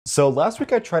So last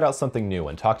week I tried out something new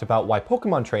and talked about why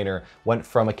Pokemon Trainer went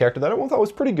from a character that everyone thought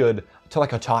was pretty good to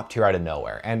like a top tier out of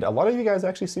nowhere. And a lot of you guys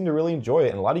actually seem to really enjoy it.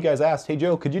 And a lot of you guys asked, hey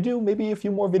Joe, could you do maybe a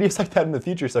few more videos like that in the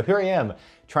future? So here I am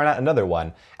trying out another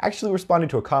one, actually responding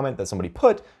to a comment that somebody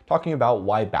put talking about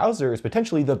why Bowser is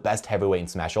potentially the best heavyweight in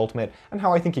Smash Ultimate and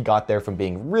how I think he got there from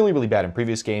being really, really bad in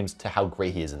previous games to how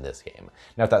great he is in this game.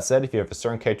 Now, with that said, if you have a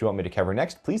certain character you want me to cover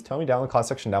next, please tell me down in the comment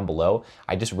section down below.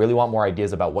 I just really want more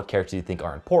ideas about what characters you think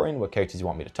are important, what characters you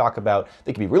want me to talk about.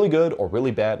 They could be really good or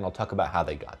really bad, and I'll talk about how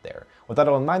they got there. With that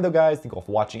all in mind though, guys, thank you all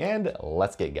for watching and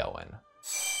let's get going.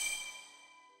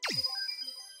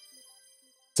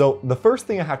 So the first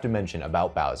thing I have to mention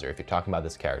about Bowser, if you're talking about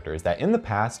this character, is that in the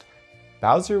past,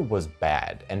 Bowser was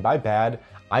bad. And by bad,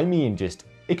 I mean just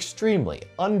extremely,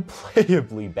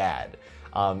 unplayably bad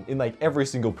in like every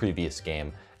single previous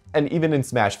game, and even in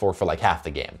Smash 4 for like half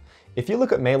the game. If you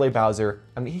look at Melee Bowser,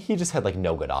 I mean, he just had like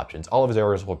no good options. All of his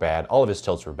errors were bad, all of his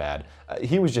tilts were bad.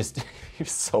 He was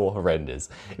so horrendous.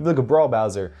 If you look at Brawl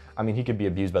Bowser, I mean, he could be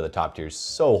abused by the top tiers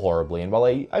so horribly, and while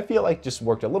I feel like just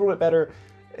worked a little bit better,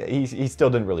 he still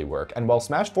didn't really work. And while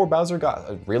Smash 4 Bowser got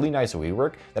a really nice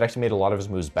rework that actually made a lot of his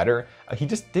moves better, he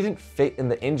just didn't fit in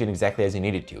the engine exactly as he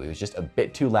needed to. He was just a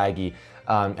bit too laggy,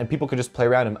 and people could just play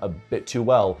around him a bit too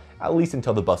well, at least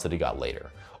until the buffs that he got later.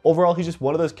 Overall, he's just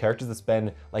one of those characters that's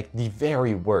been like the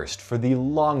very worst for the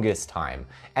longest time.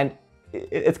 And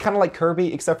it's kind of like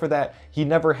Kirby, except for that he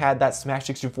never had that Smash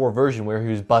 64 version where he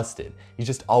was busted. He's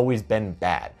just always been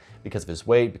bad because of his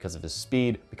weight, because of his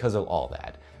speed, because of all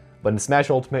that. But in Smash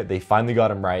Ultimate, they finally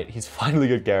got him right. He's finally a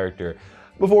good character.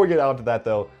 Before we get out to that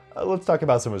though, let's talk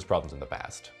about some of his problems in the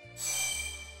past.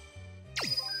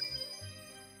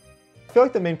 I feel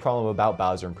like the main problem about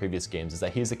Bowser in previous games is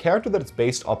that he's a character that is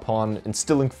based upon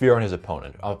instilling fear on his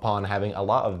opponent, upon having a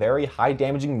lot of very high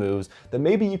damaging moves that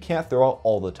maybe you can't throw out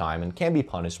all the time and can be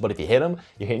punished, but if you hit them,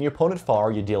 you're hitting your opponent far,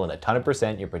 you're dealing a ton of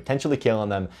percent, you're potentially killing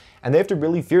them, and they have to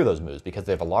really fear those moves because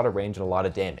they have a lot of range and a lot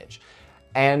of damage.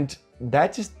 And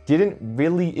that just didn't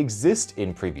really exist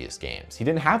in previous games. He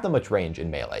didn't have that much range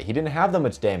in Melee, he didn't have that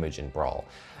much damage in Brawl.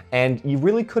 And you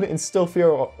really couldn't instill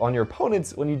fear on your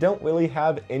opponents when you don't really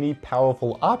have any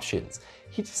powerful options.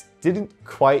 He just didn't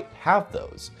quite have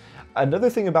those. Another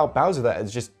thing about Bowser that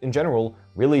is just, in general,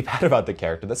 really bad about the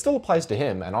character that still applies to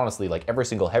him, and honestly, like every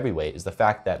single heavyweight, is the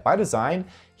fact that by design,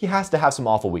 he has to have some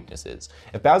awful weaknesses.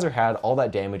 If Bowser had all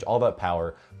that damage, all that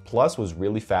power, plus was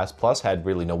really fast, plus had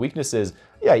really no weaknesses,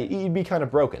 yeah, he'd be kind of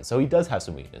broken, so he does have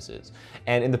some weaknesses.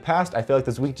 And in the past, I feel like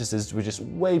those weaknesses were just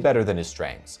way better than his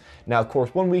strengths. Now, of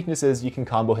course, one weakness is you can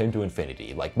combo him to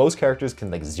infinity. Like, most characters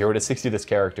can like 0 to 60 this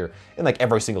character in like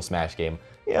every single Smash game.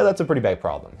 Yeah, that's a pretty big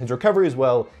problem. His recovery as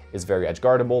well is very edge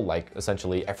guardable, like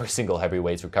essentially every single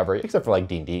heavyweight's recovery, except for like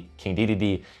King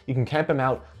Dedede. You can camp him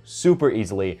out super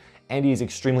easily, and he's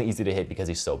extremely easy to hit because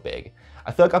he's so big.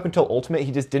 I feel like up until Ultimate,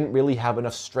 he just didn't really have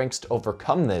enough strengths to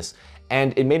overcome this,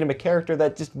 and it made him a character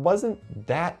that just wasn't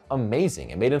that amazing.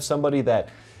 It made him somebody that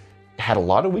had a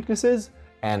lot of weaknesses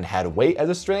and had weight as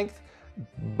a strength,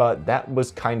 but that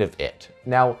was kind of it.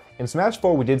 Now, in Smash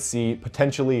 4, we did see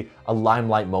potentially a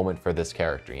limelight moment for this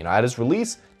character. You know, at his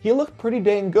release, he looked pretty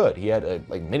dang good. He had a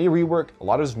mini rework, a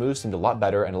lot of his moves seemed a lot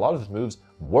better, and a lot of his moves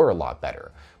were a lot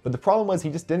better. But the problem was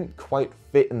he just didn't quite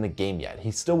fit in the game yet.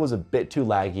 He still was a bit too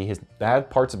laggy, his bad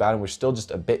parts about him were still just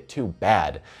a bit too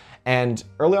bad. And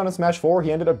early on in Smash 4,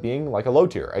 he ended up being like a low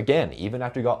tier, again, even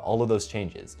after he got all of those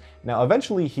changes. Now,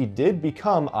 eventually he did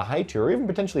become a high tier, or even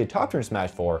potentially a top tier in Smash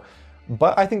 4,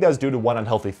 but I think that was due to one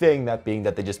unhealthy thing, that being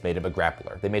that they just made him a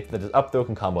grappler. They made that his up throw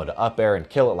can combo to up air and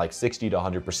kill at like 60 to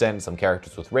 100% some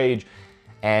characters with rage,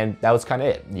 and that was kind of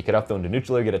it. You could up throw into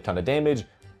neutral air, get a ton of damage,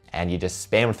 and you just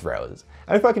spam throws.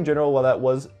 And I feel like in general, while that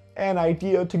was an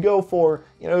idea to go for,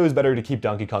 you know, it was better to keep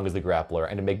Donkey Kong as the grappler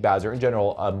and to make Bowser in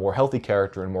general a more healthy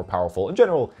character and more powerful in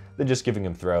general than just giving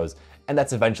him throws. And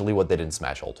that's eventually what they did in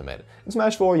Smash Ultimate. In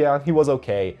Smash 4, yeah, he was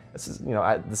okay, this is, you know,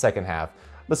 at the second half,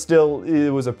 but still, it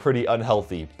was a pretty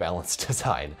unhealthy balanced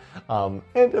design. And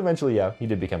eventually, yeah, he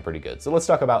did become pretty good. So let's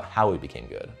talk about how he became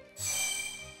good.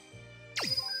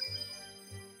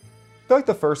 I feel like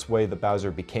the first way that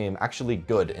Bowser became actually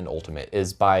good in Ultimate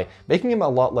is by making him a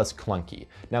lot less clunky.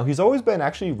 Now, he's always been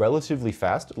actually relatively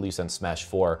fast, at least in Smash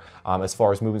 4, as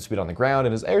far as movement speed on the ground,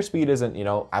 and his airspeed isn't, you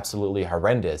know, absolutely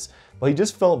horrendous, but he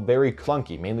just felt very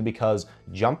clunky, mainly because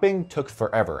jumping took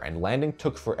forever and landing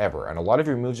took forever, and a lot of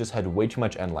your moves just had way too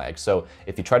much end lag. So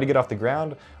if you tried to get off the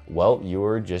ground, well, you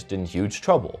were just in huge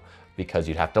trouble, because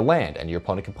you'd have to land, and your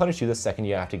opponent can punish you the second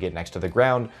you have to get next to the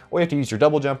ground, or you have to use your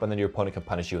double jump, and then your opponent can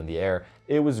punish you in the air.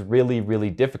 It was really, really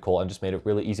difficult, and just made it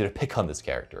really easy to pick on this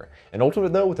character. In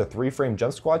Ultimate though, with a 3-frame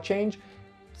jump squat change,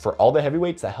 For all the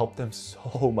heavyweights, that helped them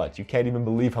so much. You can't even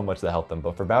believe how much that helped them.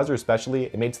 But for Bowser especially,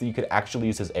 it made so that you could actually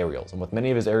use his aerials. And with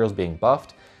many of his aerials being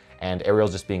buffed, and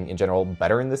aerials just being in general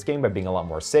better in this game by being a lot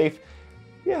more safe,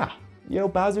 yeah, you know,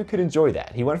 Bowser could enjoy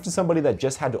that. He went from somebody that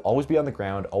just had to always be on the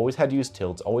ground, always had to use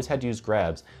tilts, always had to use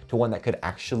grabs, to one that could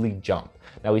actually jump.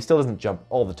 Now, he still doesn't jump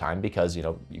all the time because, you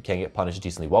know, you can't get punished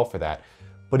decently well for that,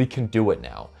 but he can do it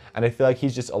now. And I feel like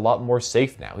he's just a lot more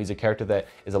safe now. He's a character that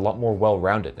is a lot more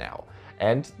well-rounded now.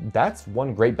 And that's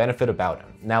one great benefit about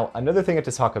him. Now, another thing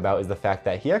to talk about is the fact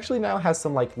that he actually now has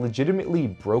some like legitimately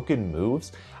broken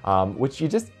moves, which you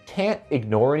just can't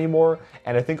ignore anymore,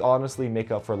 and I think honestly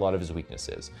make up for a lot of his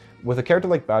weaknesses. With a character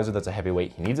like Bowser that's a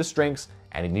heavyweight, he needs his strengths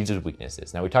and he needs his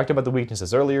weaknesses. Now, we talked about the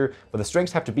weaknesses earlier, but the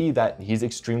strengths have to be that he's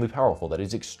extremely powerful, that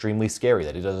he's extremely scary,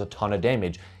 that he does a ton of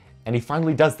damage, and he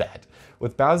finally does that.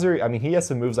 With Bowser, I mean, he has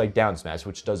some moves like Down Smash,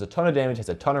 which does a ton of damage, has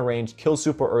a ton of range, kills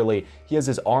super early. He has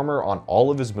his armor on all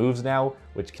of his moves now,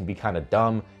 which can be kind of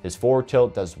dumb. His forward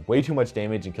tilt does way too much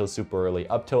damage and kills super early.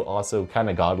 Up tilt also kind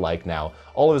of godlike now.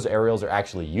 All of his aerials are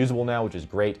actually usable now, which is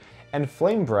great. And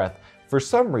Flame Breath, for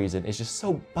some reason, is just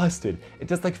so busted. It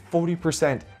does like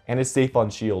 40% and is safe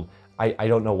on shield. I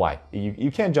don't know why.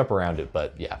 You can't jump around it,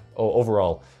 but yeah.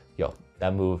 Overall, yo,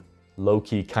 that move,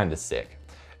 low-key kind of sick.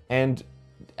 And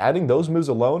adding those moves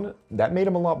alone, that made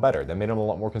him a lot better. That made him a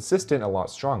lot more consistent, a lot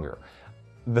stronger.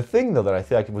 The thing, though, that I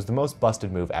feel like was the most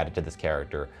busted move added to this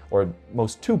character, or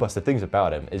most two busted things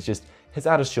about him, is just his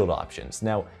out-of-shield options.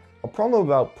 Now, a problem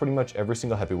about pretty much every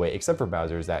single heavyweight, except for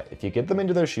Bowser, is that if you get them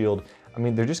into their shield, I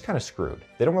mean, they're just kind of screwed.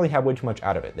 They don't really have way too much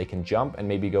out of it. They can jump and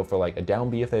maybe go for like a down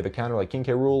B if they have a counter like King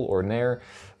K. Rool or Nair,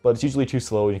 but it's usually too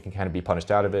slow and you can kind of be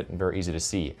punished out of it and very easy to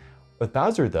see. With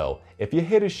Bowser, though, if you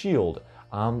hit his shield,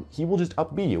 he will just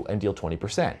up B you and deal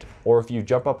 20%. Or if you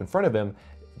jump up in front of him,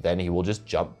 then he will just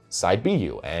jump side B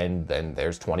you, and then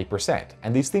there's 20%.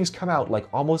 And these things come out like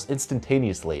almost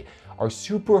instantaneously, are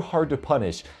super hard to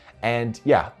punish, and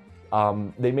yeah,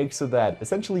 they make so that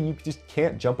essentially you just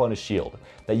can't jump on his shield.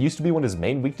 That used to be one of his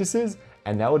main weaknesses,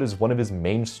 and now it is one of his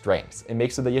main strengths. It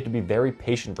makes it that you have to be very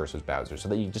patient versus Bowser, so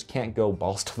that you just can't go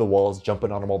balls to the walls,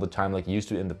 jumping on him all the time like you used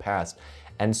to in the past.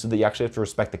 And so that you actually have to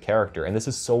respect the character. And this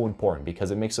is so important because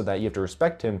it makes so that you have to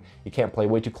respect him. You can't play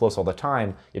way too close all the time.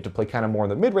 You have to play kind of more in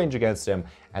the mid-range against him,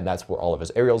 and that's where all of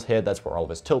his aerials hit, that's where all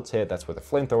of his tilts hit, that's where the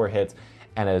flamethrower hits.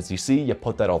 And as you see, you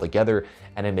put that all together,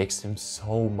 and it makes him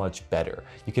so much better.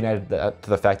 You can add that to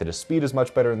the fact that his speed is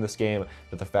much better in this game,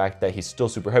 to the fact that he's still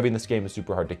super heavy in this game and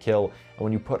super hard to kill. And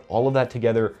when you put all of that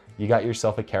together, you got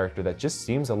yourself a character that just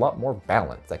seems a lot more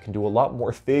balanced, that can do a lot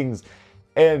more things,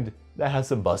 and that has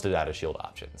some busted out of shield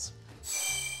options.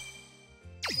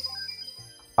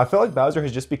 I feel like Bowser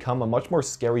has just become a much more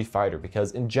scary fighter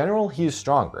because in general, he is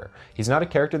stronger. He's not a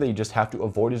character that you just have to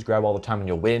avoid his grab all the time and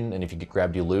you'll win, and if you get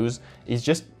grabbed, you lose. He's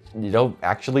just, you know,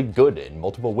 actually good in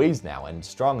multiple ways now and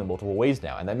strong in multiple ways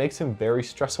now. And that makes him very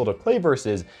stressful to play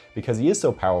versus because he is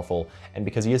so powerful and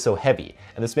because he is so heavy.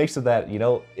 And this makes it that, you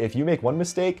know, if you make one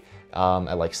mistake,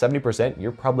 at like 70%,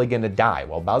 you're probably gonna die.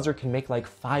 While Bowser can make like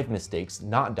 5 mistakes,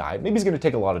 not die. Maybe he's gonna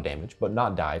take a lot of damage, but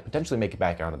not die, potentially make it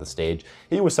back onto the stage.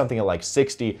 He was something at like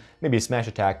 60, maybe a smash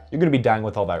attack, you're gonna be dying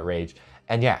with all that rage.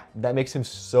 And yeah, that makes him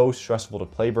so stressful to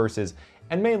play versus,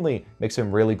 and mainly makes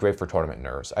him really great for tournament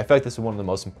nerves. I feel like this is one of the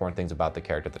most important things about the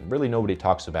character that really nobody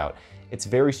talks about. It's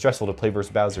very stressful to play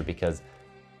versus Bowser because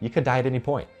you could die at any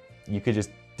point. You could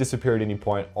just disappear at any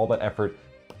point, all that effort,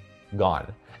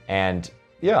 gone. And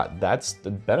yeah, that's the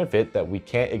benefit that we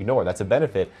can't ignore. That's a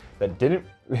benefit that didn't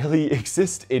really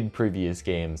exist in previous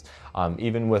games.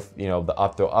 Even with, you know, the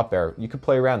up throw up air, you could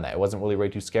play around that. It wasn't really way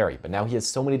too scary. But now he has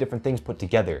so many different things put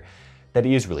together that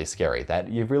he is really scary,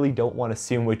 that you really don't want to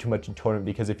see him way too much in tournament,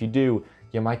 because if you do,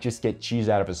 you might just get cheesed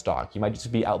out of his stock. You might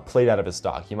just be outplayed out of his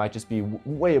stock. You might just be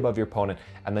way above your opponent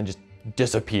and then just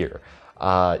disappear.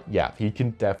 Yeah, he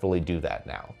can definitely do that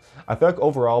now. I feel like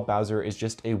overall, Bowser is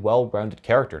just a well-rounded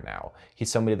character now.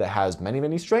 He's somebody that has many,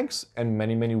 many strengths and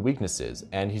many, many weaknesses,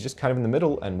 and he's just kind of in the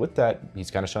middle, and with that,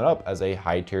 he's kind of shown up as a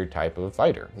high-tier type of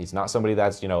fighter. He's not somebody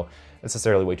that's, you know,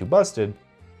 necessarily way too busted,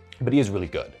 but he is really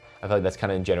good. I feel like that's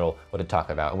kind of in general what to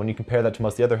talk about. And when you compare that to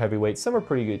most of the other heavyweights, some are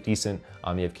pretty good, decent.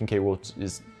 You have King K. Rool, which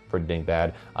is pretty dang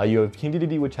bad. You have King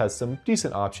Dedede, which has some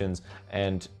decent options,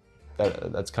 and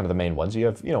that's kind of the main ones. You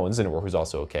have, you know, Incineroar, who's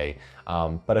also okay.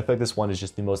 But I feel like this one is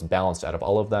just the most balanced out of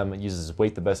all of them. It uses his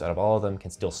weight the best out of all of them,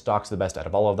 can steal stocks the best out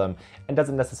of all of them, and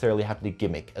doesn't necessarily have to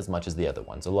gimmick as much as the other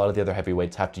ones. A lot of the other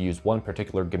heavyweights have to use one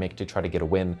particular gimmick to try to get a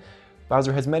win.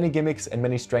 Bowser has many gimmicks and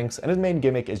many strengths, and his main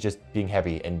gimmick is just being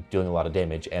heavy and doing a lot of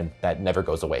damage, and that never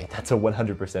goes away. That's a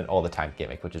 100% all the time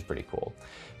gimmick, which is pretty cool.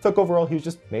 I feel like overall he was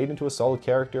just made into a solid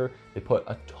character. They put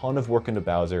a ton of work into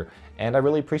Bowser, and I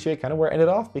really appreciate kind of where it ended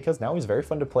off, because now he's very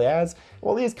fun to play as.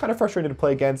 While he is kind of frustrating to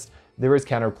play against, there is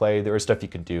counterplay, there is stuff you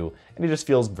can do, and he just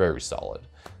feels very solid.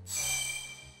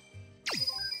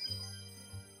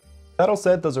 That all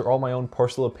said, those are all my own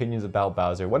personal opinions about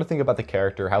Bowser, what I think about the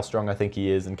character, how strong I think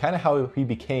he is, and kind of how he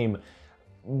became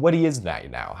what he is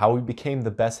now, how he became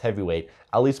the best heavyweight,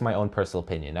 at least my own personal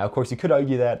opinion. Now, of course, you could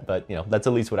argue that, but, you know, that's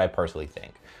at least what I personally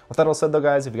think. With that all said, though,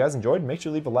 guys, if you guys enjoyed, make sure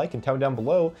to leave a like and tell me down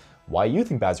below why you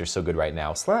think Bowser's so good right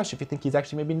now, / if you think he's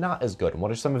actually maybe not as good, and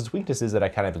what are some of his weaknesses that I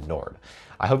kind of ignored.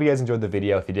 I hope you guys enjoyed the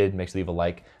video. If you did, make sure to leave a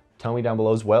like. Tell me down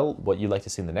below as well what you'd like to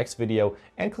see in the next video,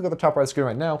 and click on the top right of the screen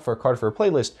right now for a card for a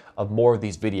playlist of more of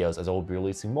these videos, as I will be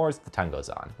releasing more as the time goes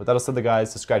on. With that all said,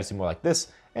 guys, subscribe to see more like this,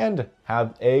 and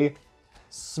have a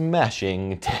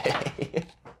smashing day.